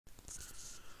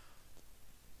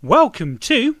Welcome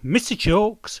to Mr.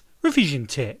 Chalk's Revision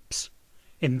Tips.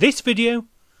 In this video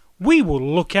we will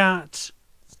look at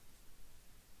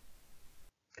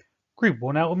Group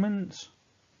 1 elements,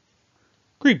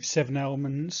 Group 7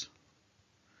 elements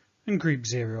and Group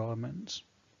 0 elements.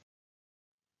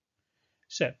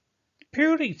 So, the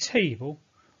periodic table,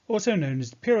 also known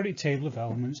as the periodic table of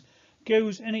elements,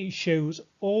 goes and it shows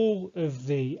all of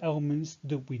the elements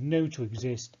that we know to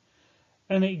exist,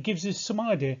 and it gives us some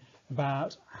idea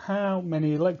about how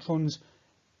many electrons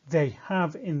they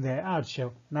have in their outer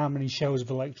shell and how many shells of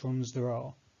electrons there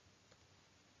are.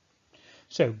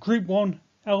 So group 1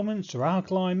 elements are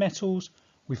alkali metals.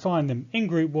 We find them in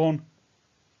group 1.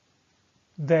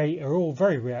 They are all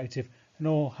very reactive and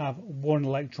all have 1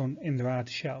 electron in their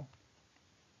outer shell.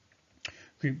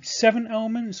 Group 7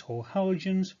 elements, or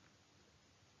halogens,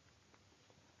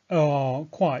 are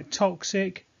quite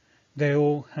toxic. They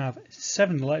all have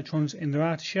 7 electrons in their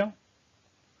outer shell.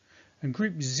 And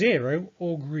group 0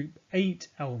 or group 8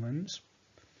 elements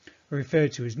are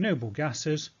referred to as noble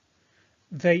gases.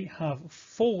 They have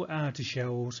 4 outer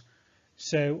shells,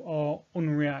 so are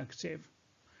unreactive.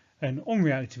 And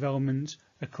unreactive elements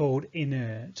are called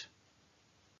inert.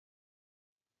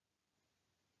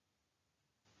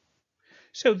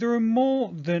 So there are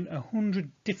more than 100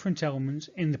 different elements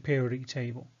in the periodic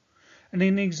table. And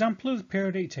an example of the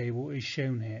periodic table is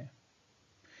shown here.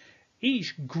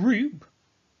 Each group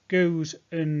goes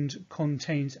and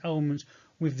contains elements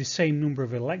with the same number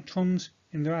of electrons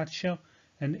in their outer shell,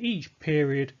 and each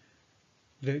period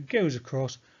that goes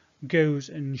across goes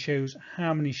and shows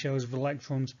how many shells of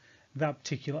electrons that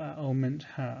particular element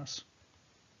has.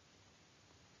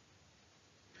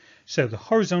 So the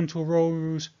horizontal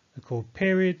rows are called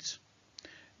periods,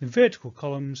 the vertical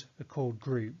columns are called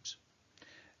groups.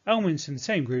 Elements in the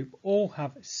same group all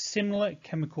have similar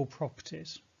chemical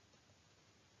properties.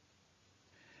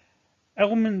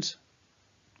 Elements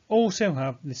also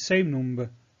have the same number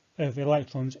of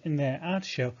electrons in their outer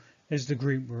shell as the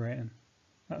group we're in.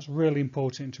 That's really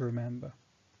important to remember.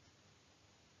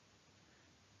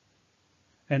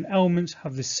 And elements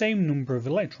have the same number of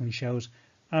electron shells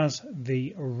as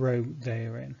the row they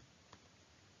are in.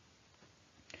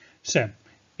 So,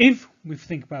 if we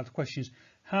think about the questions,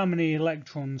 how many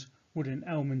electrons would an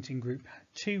element in group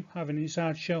 2 have in its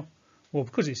outer shell? Well,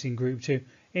 because it's in group 2,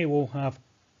 it will have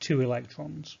 2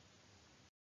 electrons.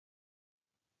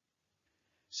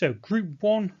 So group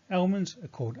 1 elements are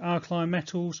called alkali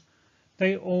metals.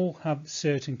 They all have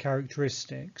certain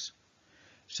characteristics.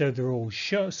 So they're all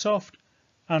soft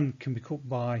and can be cut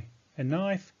by a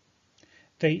knife.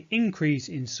 They increase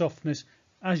in softness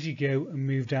as you go and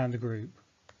move down the group.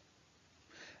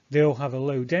 They all have a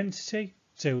low density,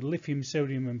 so lithium,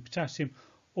 sodium and potassium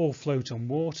all float on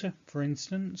water, for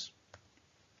instance.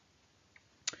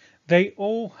 They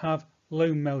all have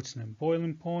low melting and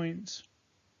boiling points.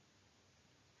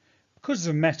 Because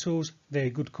they're metals, they're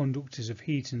good conductors of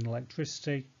heat and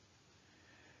electricity.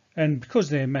 And because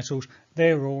they're metals,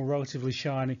 they're all relatively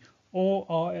shiny, or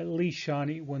are at least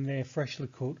shiny when they're freshly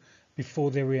cut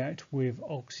before they react with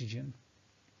oxygen.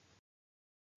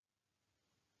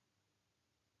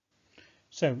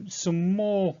 So, some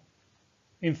more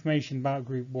information about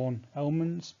group 1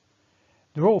 elements.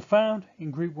 They're all found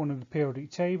in group 1 of the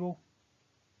periodic table.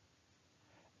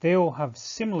 They all have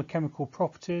similar chemical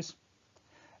properties.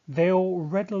 They all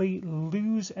readily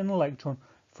lose an electron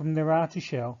from their outer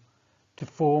shell to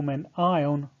form an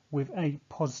ion with a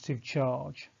positive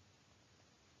charge.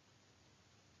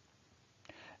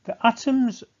 The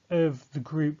atoms of the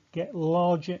group get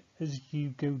larger as you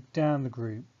go down the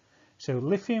group. So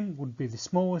lithium would be the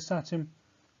smallest atom,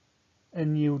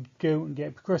 and you would go and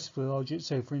get progressively larger.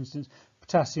 So for instance,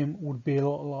 potassium would be a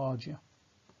lot larger.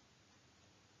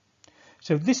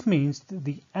 So this means that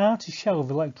the outer shell of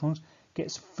electrons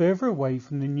gets further away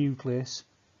from the nucleus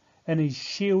and is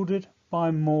shielded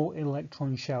by more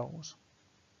electron shells.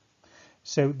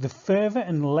 So the further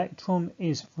an electron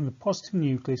is from the positive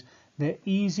nucleus, the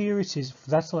easier it is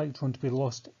for that electron to be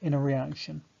lost in a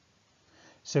reaction.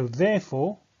 So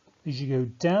therefore, as you go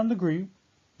down the group,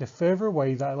 the further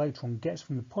away that electron gets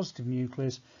from the positive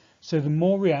nucleus, so the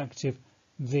more reactive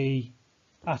the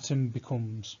atom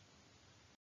becomes.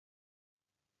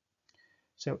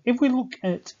 So if we look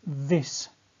at this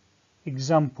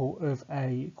example of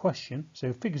a question,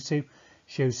 so figure 2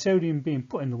 shows sodium being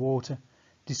put in the water.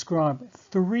 Describe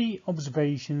 3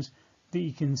 observations that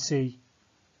you can see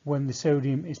when the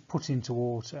sodium is put into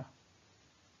water.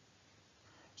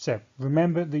 So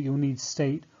remember that you'll need to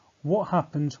state what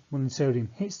happens when the sodium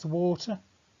hits the water.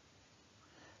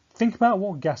 Think about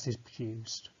what gas is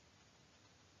produced.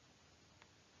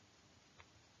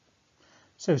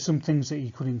 So some things that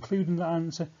you could include in that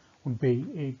answer would be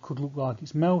it could look like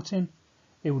it's melting,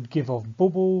 it would give off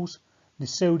bubbles, the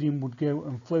sodium would go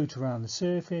and float around the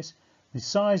surface, the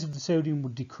size of the sodium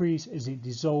would decrease as it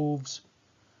dissolves,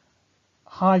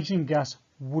 hydrogen gas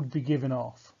would be given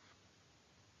off.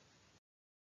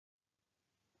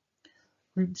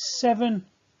 Group 7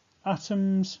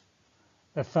 atoms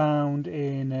are found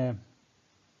in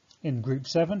group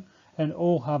 7 and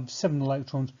all have 7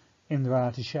 electrons in their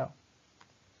outer shell.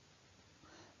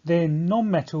 They're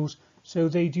non-metals, so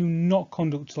they do not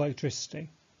conduct electricity.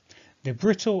 They're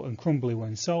brittle and crumbly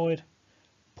when solid,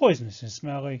 poisonous and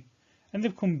smelly, and they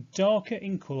become darker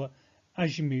in colour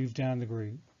as you move down the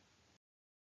group.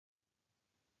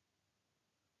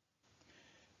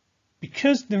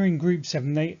 Because they're in group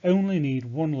 7, they only need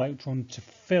 1 electron to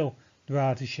fill their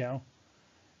outer shell,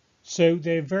 so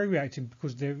they're very reactive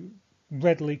because they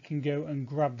readily can go and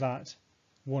grab that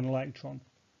 1 electron.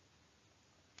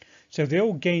 So they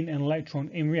all gain an electron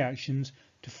in reactions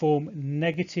to form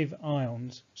negative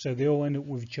ions, so they all end up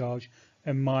with a charge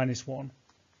of -1.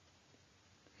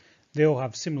 They all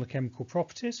have similar chemical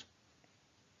properties.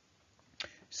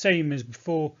 Same as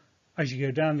before, as you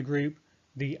go down the group,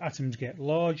 the atoms get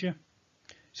larger.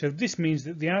 So this means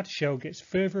that the outer shell gets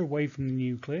further away from the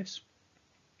nucleus.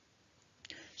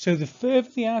 So the further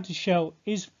the outer shell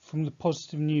is from the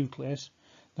positive nucleus,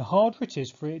 the harder it is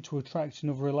for it to attract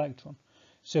another electron.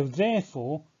 So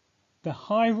therefore, the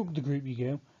higher up the group you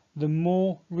go, the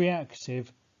more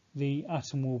reactive the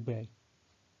atom will be.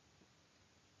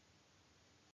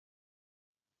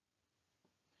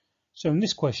 So in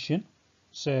this question,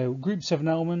 group 7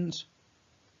 elements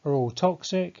are all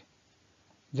toxic.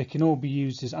 They can all be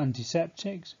used as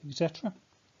antiseptics, etc.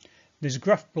 There's a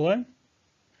graph below.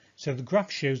 So the graph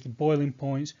shows the boiling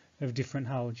points of different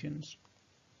halogens.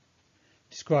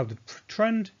 Describe the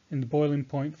trend in the boiling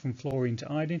point from fluorine to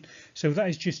iodine. So that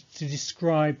is just to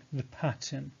describe the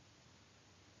pattern.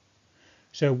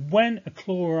 So when a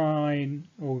chlorine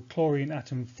or chlorine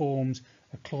atom forms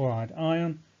a chloride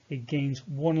ion, it gains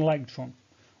 1 electron.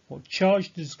 What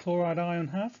charge does chloride ion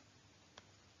have?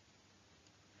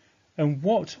 And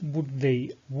what would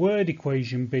the word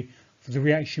equation be for the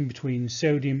reaction between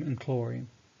sodium and chlorine?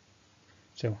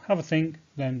 So have a think,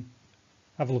 then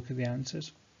have a look at the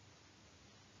answers.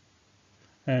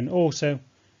 And also,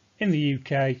 in the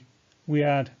UK, we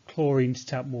add chlorine to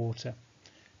tap water.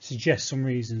 Suggest some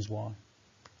reasons why.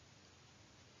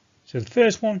 So the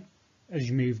first one, as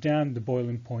you move down, the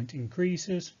boiling point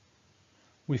increases.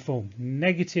 We form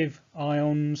negative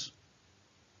ions.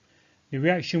 The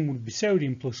reaction would be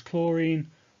sodium plus chlorine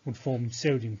would form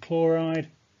sodium chloride,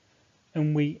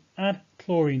 and we add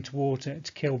chlorine to water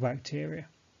to kill bacteria.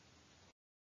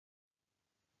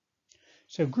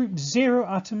 So group 0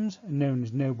 atoms are known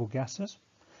as noble gases.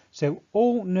 So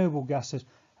all noble gases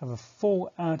have a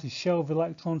full outer shell of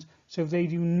electrons, so they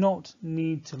do not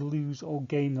need to lose or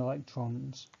gain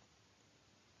electrons.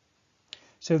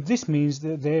 So this means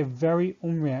that they're very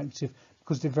unreactive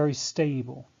because they're very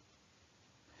stable.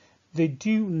 They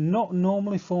do not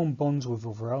normally form bonds with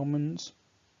other elements,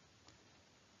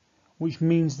 which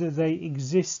means that they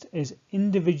exist as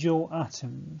individual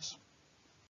atoms.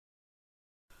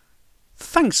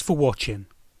 Thanks for watching.